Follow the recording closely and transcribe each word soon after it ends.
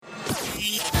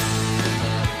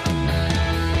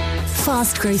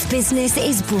Fast Growth Business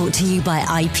is brought to you by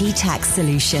IP Tax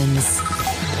Solutions,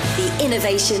 the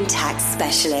innovation tax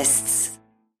specialists.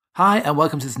 Hi, and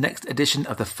welcome to this next edition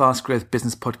of the Fast Growth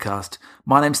Business Podcast.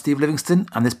 My name's Steve Livingston,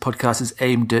 and this podcast is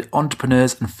aimed at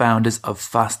entrepreneurs and founders of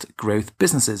fast growth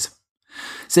businesses.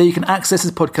 So you can access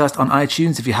this podcast on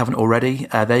iTunes if you haven't already.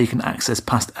 There you can access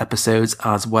past episodes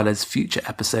as well as future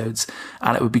episodes.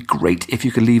 And it would be great if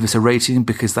you could leave us a rating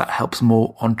because that helps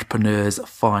more entrepreneurs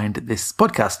find this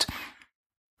podcast.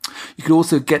 You could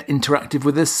also get interactive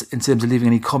with us in terms of leaving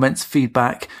any comments,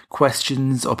 feedback,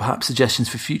 questions, or perhaps suggestions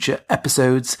for future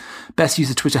episodes. Best use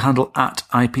the Twitter handle at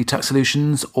IP Tax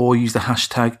Solutions or use the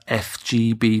hashtag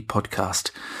FGB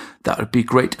Podcast. That would be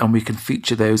great, and we can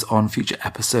feature those on future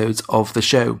episodes of the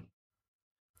show.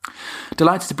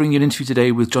 Delighted to bring you an interview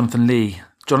today with Jonathan Lee.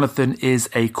 Jonathan is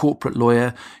a corporate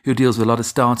lawyer who deals with a lot of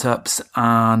startups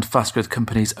and fast growth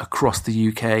companies across the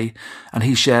UK, and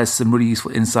he shares some really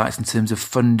useful insights in terms of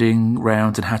funding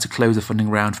rounds and how to close a funding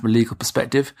round from a legal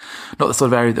perspective. Not the sort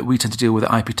of area that we tend to deal with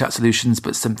at IP Tax Solutions,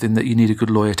 but something that you need a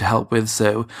good lawyer to help with.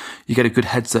 So you get a good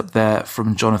heads up there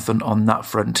from Jonathan on that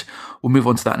front. We'll move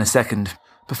on to that in a second.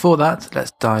 Before that, let's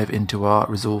dive into our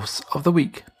resource of the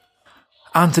week.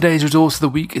 And today's resource of the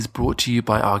week is brought to you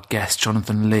by our guest,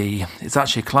 Jonathan Lee. It's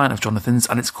actually a client of Jonathan's,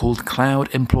 and it's called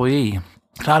Cloud Employee.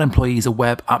 Cloud Employee is a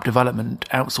web app development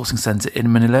outsourcing center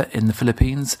in Manila in the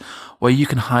Philippines, where you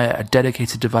can hire a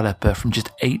dedicated developer from just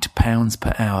 £8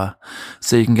 per hour.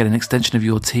 So you can get an extension of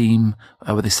your team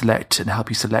where they select and help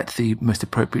you select the most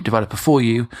appropriate developer for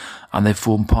you, and they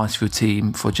form part of your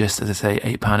team for just, as I say,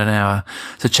 £8 an hour.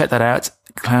 So check that out.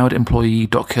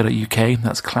 cloudemployee.co.uk.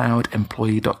 That's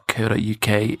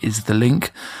cloudemployee.co.uk is the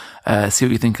link. See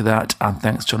what you think of that, and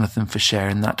thanks, Jonathan, for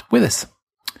sharing that with us.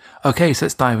 Okay, so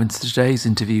let's dive into today's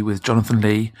interview with Jonathan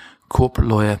Lee, corporate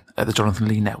lawyer at the Jonathan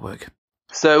Lee Network.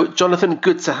 So, Jonathan,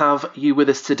 good to have you with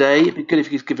us today. It'd be good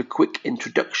if you could give a quick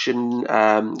introduction,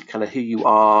 kind of who you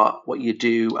are, what you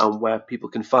do, and where people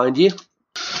can find you.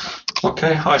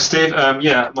 Okay, hi Steve.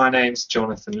 My name's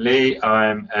Jonathan Lee.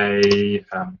 I'm a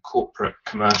corporate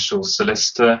commercial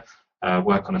solicitor.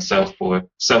 Work on a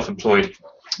self-employed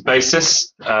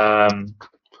basis.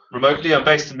 Remotely, I'm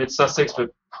based in Mid Sussex, but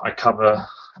I cover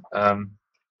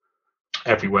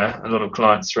everywhere. A lot of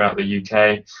clients throughout the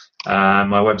UK.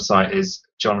 My website is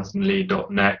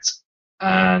jonathanlee.net,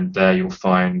 and there you'll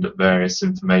find various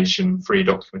information, free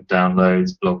document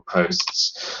downloads, blog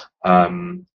posts.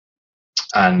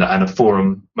 And a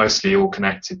forum, mostly all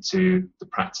connected to the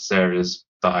practice areas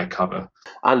that I cover.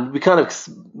 And we kind of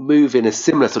move in a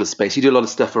similar sort of space. You do a lot of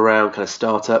stuff around kind of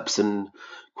startups and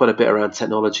quite a bit around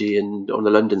technology and on the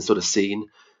London sort of scene.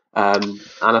 And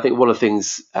I think one of the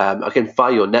things, again,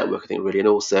 via your network, I think really, and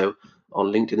also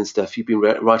on LinkedIn and stuff, you've been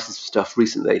writing some stuff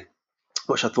recently,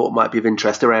 which I thought might be of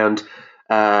interest around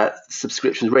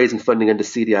subscriptions, raising funding under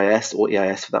CDIS or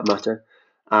EIS for that matter,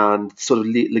 and sort of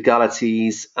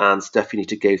legalities and stuff you need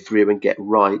to go through and get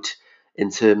right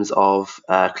in terms of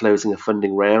closing a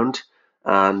funding round.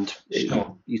 And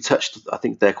Sure. You touched, I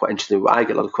think they're quite interesting. I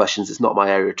get a lot of questions. It's not my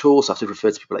area at all, so I have to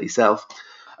refer to people like yourself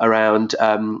around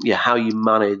how you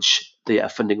manage the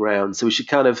funding round. So we should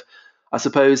kind of, I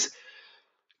suppose,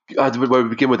 where we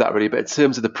begin with that really, but in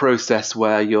terms of the process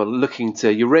where you're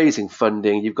raising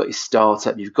funding, you've got your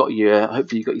startup, hopefully you've got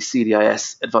your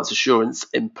CDIS advanced assurance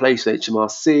in place with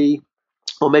HMRC,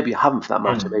 or maybe you haven't for that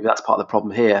matter. Maybe that's part of the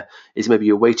problem here, is maybe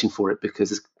you're waiting for it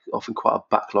because there's often quite a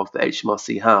backlog that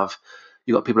HMRC have.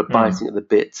 You've got people biting at the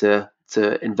bit to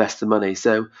invest the money.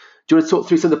 So do you want to talk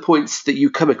through some of the points that you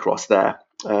come across there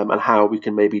and how we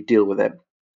can maybe deal with it?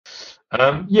 So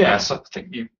I think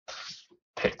you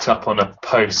picked up on a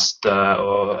post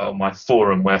or on my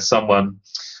forum where someone,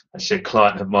 actually a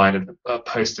client of mine, had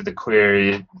posted a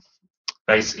query.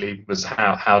 Basically, was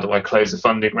how do I close a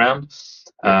funding round,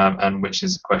 and which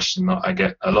is a question that I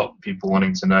get a lot of people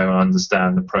wanting to know and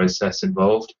understand the process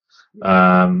involved,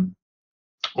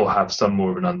 or have some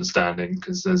more of an understanding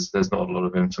because there's not a lot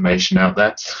of information out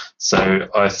there. So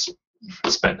I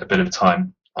spent a bit of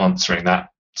time answering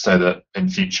that so that in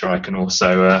future I can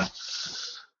also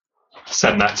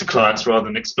send that to clients rather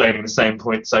than explaining the same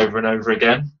points over and over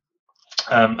again,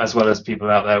 as well as people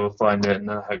out there will find it and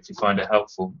hopefully find it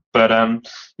helpful. But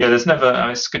there's never,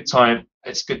 it's a good time.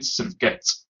 It's good to sort of get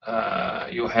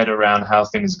your head around how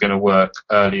things are going to work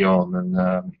early on,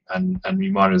 and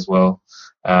you might as well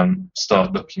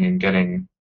start looking and getting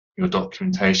your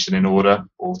documentation in order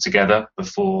altogether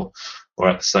before or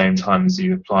at the same time as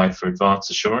you apply for advance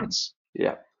assurance.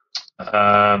 Yeah.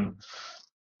 The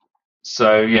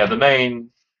main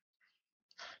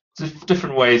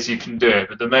different ways you can do it,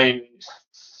 but the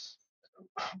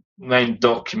main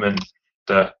document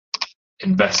that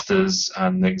investors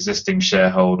and existing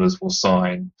shareholders will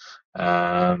sign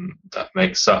that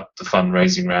makes up the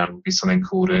fundraising round will be something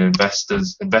called an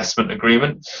investment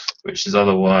agreement, which is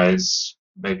otherwise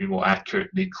maybe more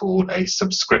accurately called a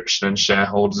subscription and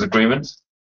shareholders agreement.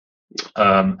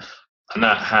 And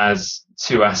that has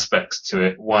two aspects to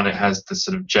it. One, it has the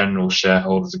sort of general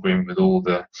shareholders agreement with all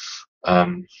the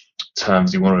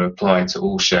terms you want to apply to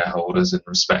all shareholders in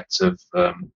respect of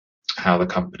how the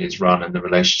company is run and the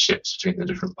relationships between the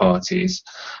different parties,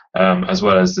 as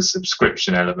well as the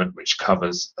subscription element, which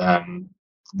covers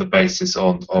the basis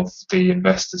of the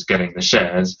investors getting the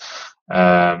shares.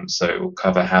 So it will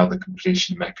cover how the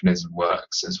completion mechanism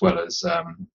works, as well as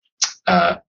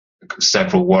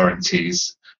several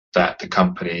warranties that the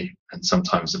company and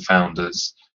sometimes the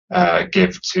founders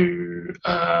give to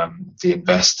the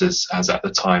investors as at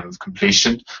the time of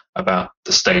completion about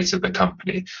the state of the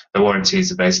company. The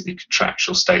warranties are basically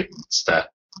contractual statements that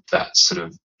sort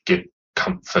of give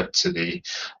comfort to the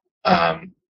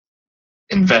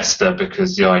investor,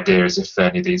 because the idea is if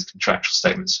any of these contractual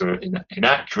statements are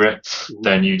inaccurate,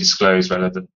 then you disclose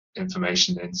relevant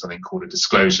information in something called a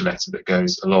disclosure letter that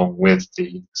goes along with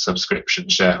the subscription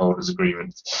shareholders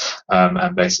agreement,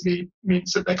 and basically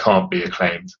means that there can't be a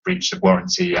claim for breach of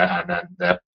warranty, and then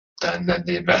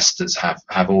the investors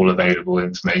have all available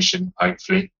information,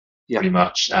 hopefully, pretty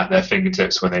much at their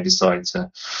fingertips when they decide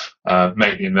to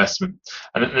make the investment.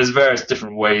 And there's various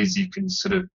different ways you can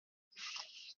sort of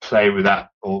play with that,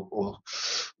 or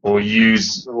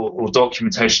use or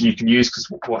documentation you can use,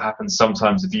 because what happens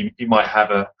sometimes if you might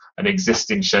have an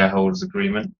existing shareholders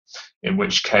agreement, in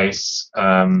which case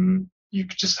you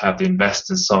could just have the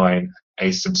investors sign a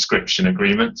subscription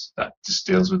agreement that just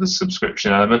deals with the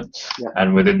subscription element,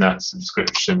 and within that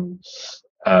subscription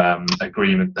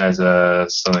agreement there's a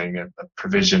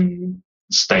provision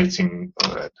stating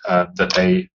that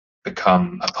they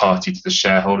become a party to the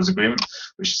shareholders agreement,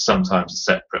 which is sometimes a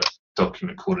separate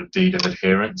document called a deed of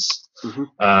adherence.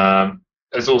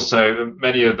 There's also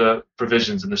many of the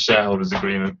provisions in the shareholders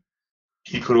agreement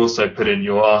you could also put in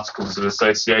your articles of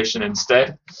association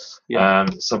instead.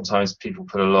 Sometimes people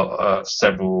put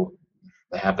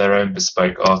they have their own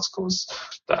bespoke articles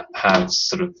that have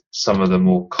sort of some of the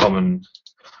more common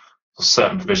or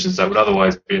certain provisions that would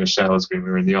otherwise be in a shareholders agreement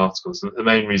are in the articles. The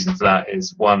main reason for that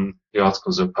is, one, the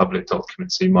articles are public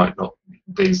documents, so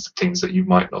these are things that you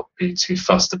might not be too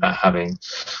fussed about having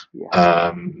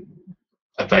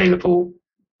available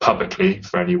publicly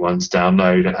for anyone to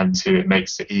download, and two, it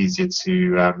makes it easier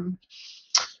to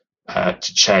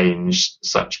change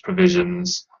such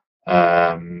provisions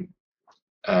if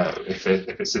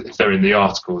they're in the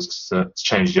articles. To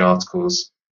change the articles,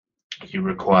 you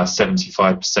require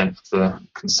 75% of the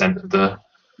consent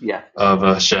of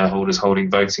a shareholders holding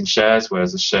voting shares,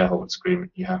 whereas a shareholders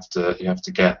agreement you have to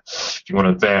get, if you want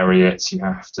to vary it, you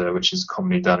have to, which is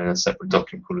commonly done in a separate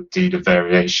document called a deed of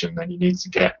variation, then you need to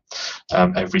get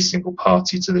every single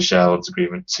party to the shareholders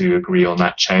agreement to agree on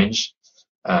that change,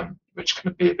 which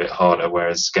can be a bit harder,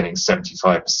 whereas getting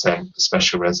 75%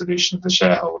 special resolution of the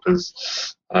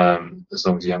shareholders, as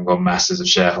long as you haven't got masses of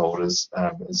shareholders,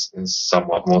 is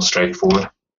somewhat more straightforward.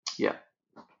 Yeah,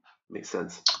 makes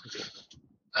sense.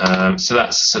 So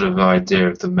that's sort of the idea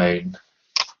of the main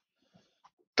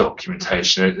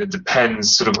documentation. It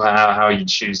depends sort of how you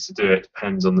choose to do it.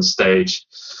 Depends on the stage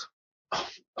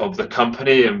of the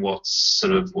company and what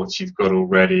you've got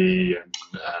already,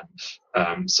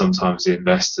 and sometimes the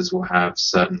investors will have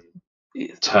certain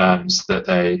terms that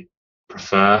they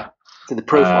prefer. So the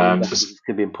profile of investors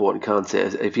can be important, can't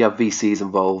it? If you have VCs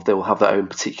involved, they will have their own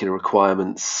particular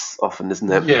requirements often,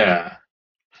 isn't it? Yeah.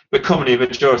 But commonly, the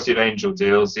majority of angel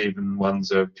deals, even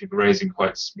ones where people raising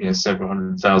quite several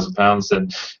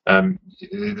 £100,000, then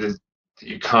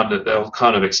they'll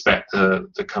kind of expect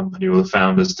the company or the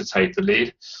founders to take the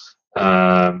lead,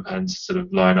 and sort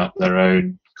of line up their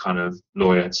own kind of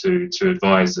lawyer to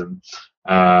advise them.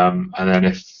 And then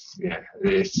if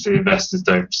the investors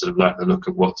don't sort of like the look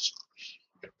of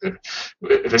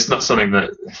if it's not something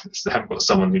that they haven't got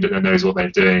someone who knows what they're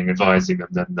doing advising them,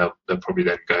 then they'll probably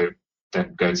then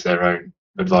go to their own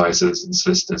advisors and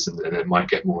solicitors, and it might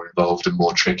get more involved and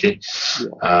more tricky.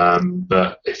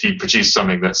 But if you produce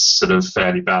something that's sort of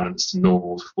fairly balanced and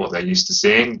normal to what they're used to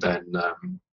seeing, then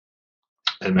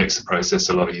it makes the process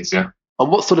a lot easier. And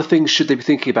what sort of things should they be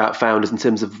thinking about, founders, in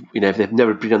terms of, if they've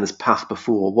never been on this path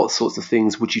before, what sorts of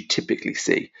things would you typically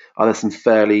see? Are there some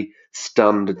fairly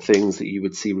standard things that you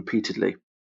would see repeatedly?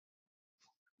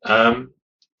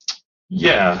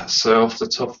 Yeah, so off the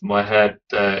top of my head,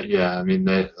 I mean,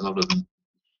 a lot of them.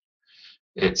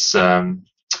 It's one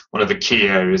of the key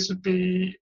areas would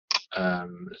be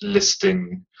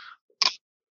listing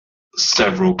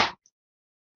several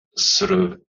sort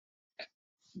of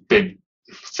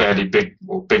fairly big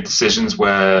decisions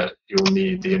where you'll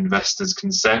need the investor's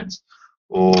consent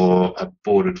or a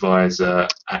board advisor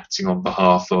acting on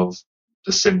behalf of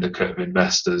the syndicate of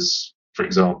investors, for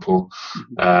example,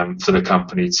 for the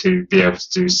company to be able to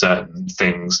do certain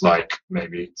things like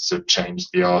maybe to change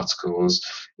the articles,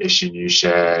 issue new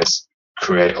shares,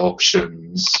 create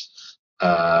options,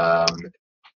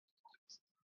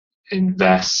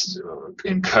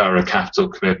 incur a capital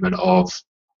commitment of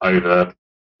over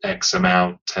X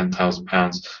amount,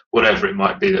 £10,000, whatever it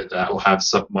might be,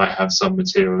 that might have some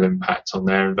material impact on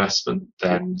their investment.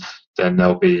 Then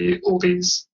there'll be all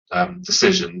these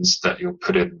decisions that you'll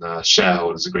put in the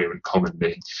shareholders agreement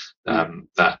commonly,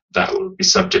 that will be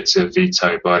subject to a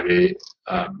veto by the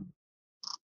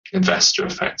investor,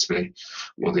 effectively,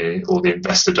 or the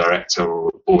investor director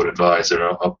or board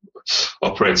advisor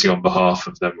operating on behalf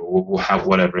of them, or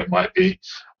whatever it might be.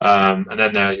 And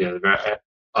then there are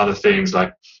other things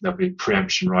like there'll be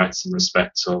preemption rights in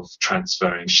respect of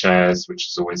transferring shares, which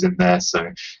is always in there. So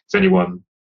if anyone,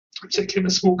 particularly in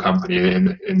a small company,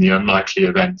 in the unlikely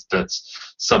event that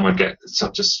someone gets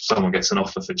an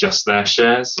offer for just their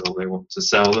shares, or they want to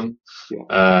sell them,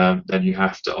 then you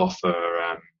have to offer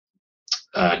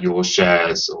your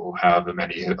shares, or however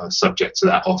many are subject to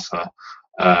that offer,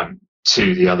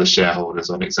 to the other shareholders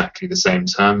on exactly the same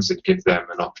terms, and give them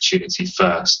an opportunity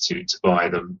first to buy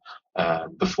them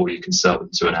before you can sell them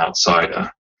to an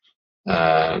outsider.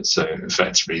 So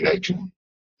effectively, they can,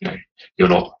 you're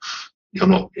not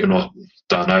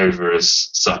done over as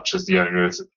such as the owner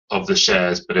of the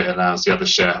shares, but it allows the other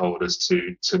shareholders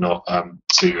to not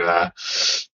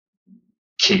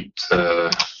keep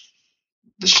the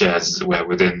shares, as it were,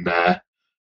 within their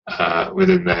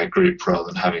group, rather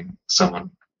than having someone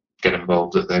get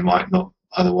involved that they might not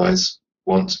otherwise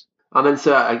want. And then,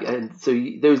 so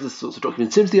those are the sorts of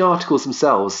documents. In terms of the articles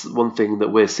themselves, one thing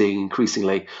that we're seeing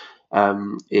increasingly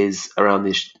is around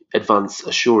the advance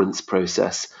assurance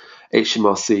process.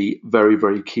 HMRC very,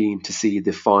 very keen to see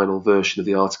the final version of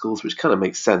the articles, which kind of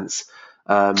makes sense.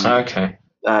 Okay.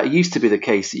 It used to be the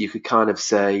case that you could kind of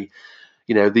say,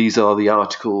 these are the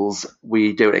articles.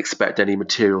 We don't expect any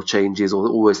material changes or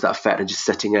always that effect, and just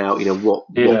setting out, what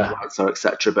rights are,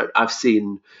 etc. But I've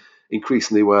seen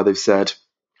increasingly where they've said,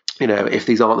 if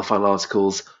these aren't the final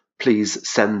articles, please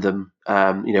send them.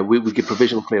 We give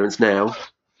provisional clearance now.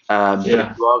 If you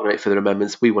are going to make further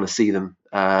amendments, we want to see them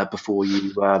before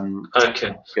you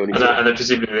okay. Go any and then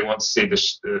presumably they want to see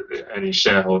any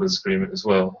shareholders agreement as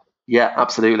well. Yeah,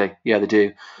 absolutely. Yeah, they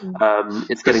do.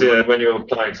 It's getting when you're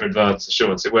applying for advance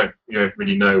assurance, you don't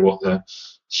really know what the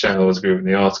shareholders agreement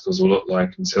and the articles will look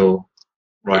like until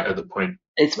right at the point.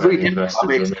 It's really difficult. I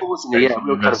mean, it's causing real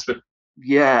kind of,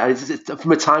 it's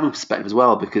from a timing perspective as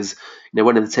well, because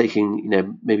when they're taking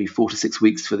maybe 4 to 6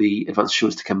 weeks for the advance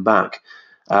assurance to come back,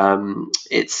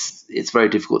 it's very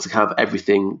difficult to have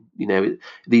everything.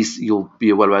 These, you'll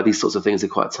be well aware, these sorts of things are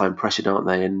quite time pressured, aren't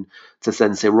they? And to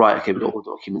then say, right, okay, we've got all the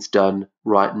documents done.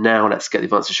 Right now, let's get the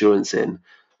advance assurance in,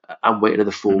 and wait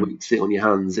another 4 weeks, sit on your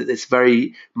hands. It's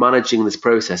very, managing this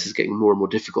process is getting more and more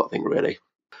difficult, I think, really.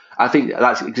 I think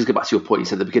that's just go back to your point you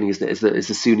said at the beginning, isn't it? Is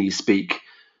the sooner you speak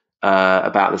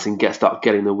about this and start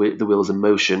getting the wheels in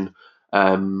motion,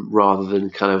 rather than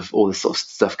kind of all this sort of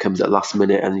stuff comes at the last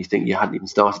minute and you think you hadn't even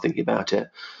started thinking about it.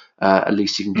 At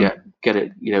least you can get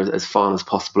it, as far as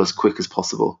possible, as quick as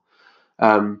possible.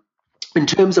 In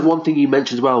terms of one thing you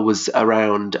mentioned as well was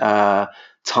around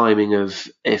timing of,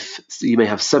 if you may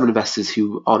have some investors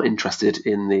who aren't interested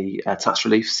in the tax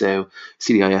relief, so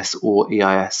CDIS or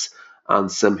EIS,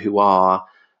 and some who are.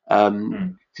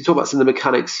 To talk about some of the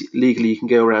mechanics legally you can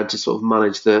go around to sort of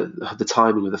manage the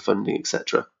timing of the funding,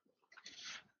 etc.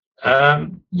 I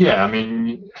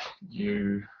mean,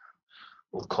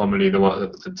 commonly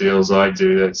the deals I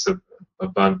do, it's a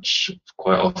bunch,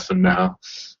 quite often now,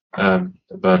 a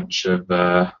bunch of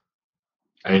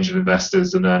angel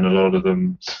investors, and then a lot of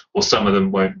them, or some of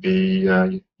them, won't be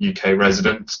UK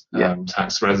resident,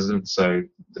 tax resident, so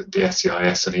the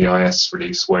SEIS and EIS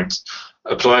release won't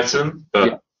apply to them.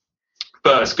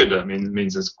 But it's good. I mean, it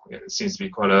means it seems to be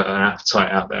quite an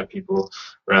appetite out there. People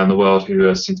around the world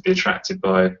who seem to be attracted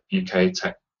by UK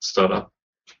tech startup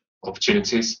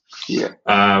opportunities. You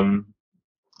can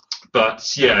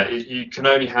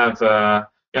only have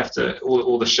you have to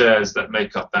all the shares that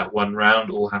make up that one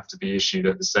round all have to be issued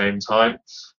at the same time.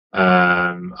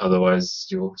 Otherwise,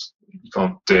 you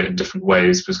can't do it in different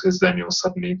ways, because then you'll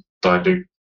suddenly dilute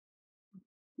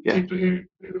people who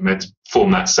were meant to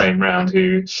form that same round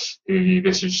who you've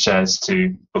issued shares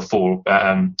to before.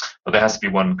 But there has to be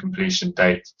one completion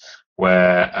date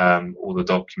where all the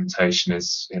documentation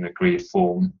is in agreed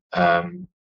form, and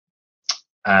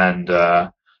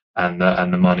the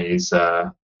money is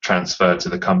transferred to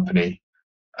the company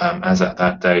as at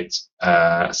that date.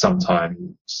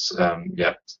 Sometimes,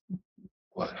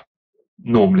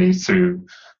 normally through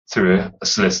a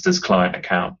solicitor's client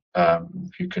account,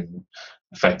 who can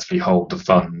effectively hold the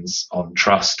funds on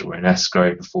trust or in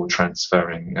escrow before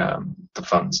transferring the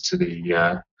funds to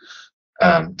the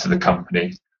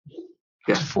company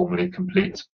to formally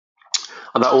complete.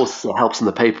 And that also helps on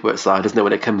the paperwork side, doesn't it,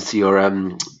 when it comes to your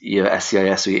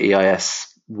SCIS or your EIS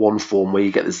 1 form, where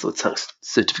you get this sort of tax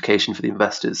certification for the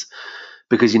investors,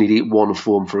 because you need one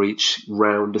form for each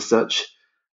round as such.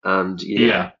 And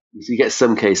you get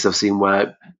some cases I've seen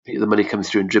where the money comes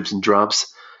through in dribs and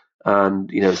drabs, and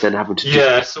it's then having to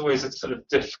it's always a sort of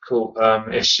difficult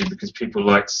issue, because people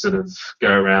like to sort of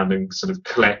go around and sort of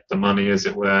collect the money, as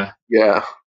it were,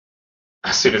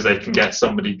 as soon as they can get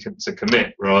somebody to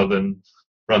commit, rather than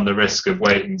run the risk of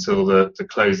waiting until the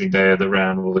closing day of the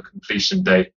round or the completion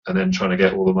date and then trying to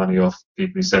get all the money off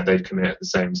people who said they'd commit at the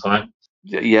same time.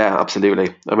 Yeah,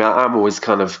 absolutely. I mean, I'm always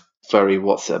kind of very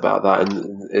about that,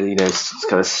 and as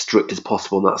kind of strict as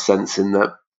possible in that sense, in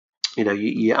that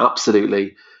you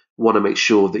absolutely want to make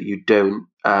sure that you don't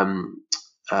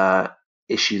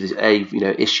issue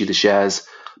the shares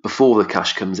before the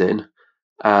cash comes in,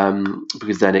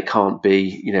 because then it can't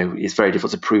be, it's very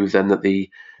difficult to prove then that the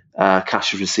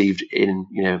cash is received in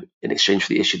exchange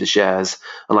for the issue of the shares.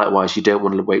 And likewise, you don't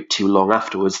want to wait too long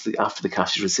afterwards, after the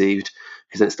cash is received,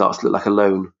 because then it starts to look like a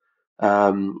loan.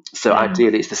 So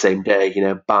ideally it's the same day,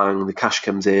 bang, the cash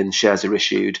comes in, shares are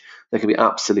issued. There can be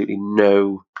absolutely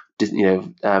no,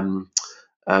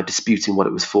 disputing what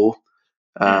it was for.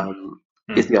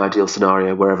 Is the ideal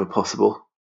scenario wherever possible.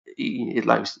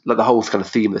 Like the whole kind of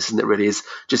theme of this, isn't it, really, is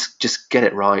just get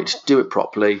it right, do it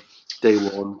properly, day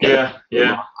one. Exactly.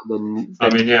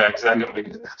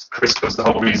 Risk was the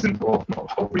whole reason, or not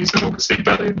the whole reason, obviously,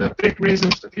 but the big reason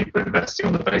for people investing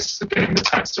on the basis of getting the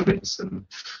tax release, and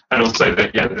also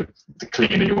that the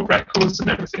cleaner your records and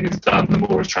everything is done, the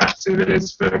more attractive it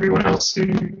is for everyone else who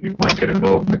might get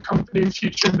involved in the company,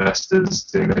 future investors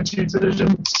doing their due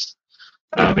diligence,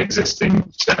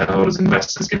 existing shareholders,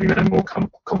 investors, giving them more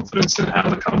confidence in how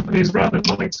the company is run and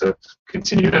wanting to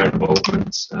continue their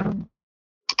involvement. And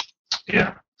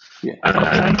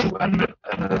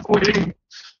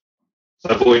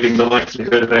avoiding the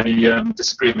likelihood of any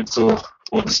disagreements or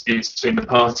disputes between the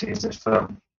parties if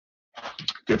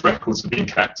good records are being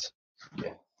kept.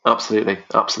 Yeah, absolutely.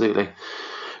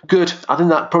 Good. I think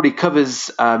that probably covers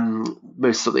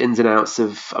most of the ins and outs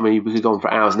of. I mean, we could go on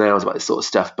for hours and hours about this sort of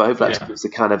stuff, but hopefully that gives a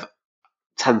kind of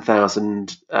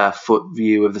 10,000 foot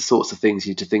view of the sorts of things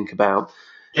you need to think about.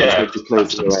 Yeah, some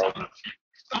of the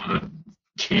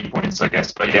key points, I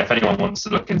guess. But if anyone wants to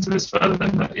look into this further,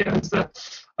 then I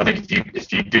think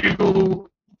if you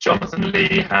Google Jonathan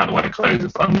Lee, how do I close a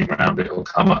funding round, it will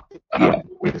come up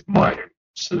with my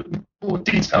sort of more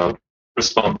detailed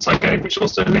response I gave, which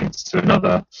also links to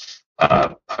another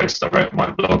post I wrote on my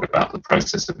blog about the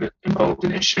process of it involved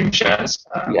in issuing shares.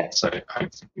 So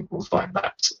hopefully people will find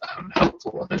that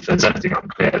helpful. And if there's anything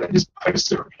unclear, then just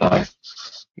post a reply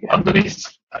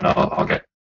underneath, and I'll get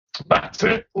back to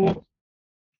it, or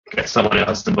get someone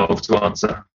else involved to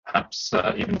answer, perhaps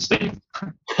even Steve.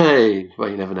 Hey, well,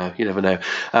 you never know.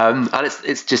 And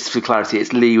it's just for clarity,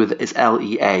 it's Lee it's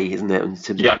L-E-A, isn't it?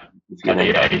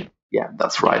 L-E-A. Yeah,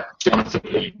 that's right. Jonathan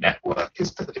Lee Network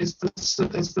is the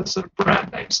sort of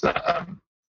brand name, so that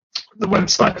the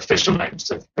website official name.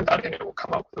 So if you put that in, it will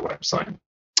come up with the website.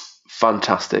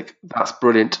 Fantastic. That's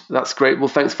brilliant. That's great. Well,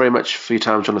 thanks very much for your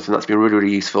time, Jonathan. That's been really,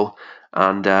 really useful.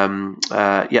 And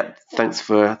thanks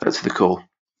for the call.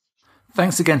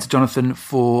 Thanks again to Jonathan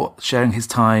for sharing his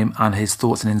time and his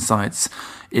thoughts and insights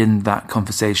in that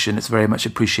conversation. It's very much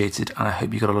appreciated, and I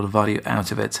hope you got a lot of value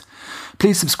out of it.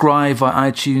 Please subscribe via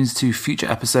iTunes to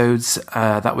future episodes.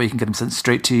 That way you can get them sent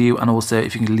straight to you, and also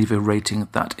if you can leave a rating,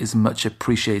 that is much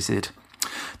appreciated.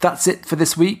 That's it for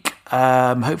this week.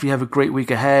 Hopefully you have a great week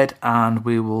ahead, and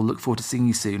we will look forward to seeing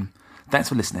you soon. Thanks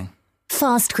for listening.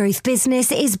 Fast Growth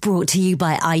Business is brought to you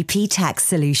by IP Tax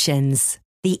Solutions,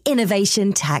 the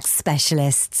innovation tax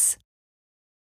specialists.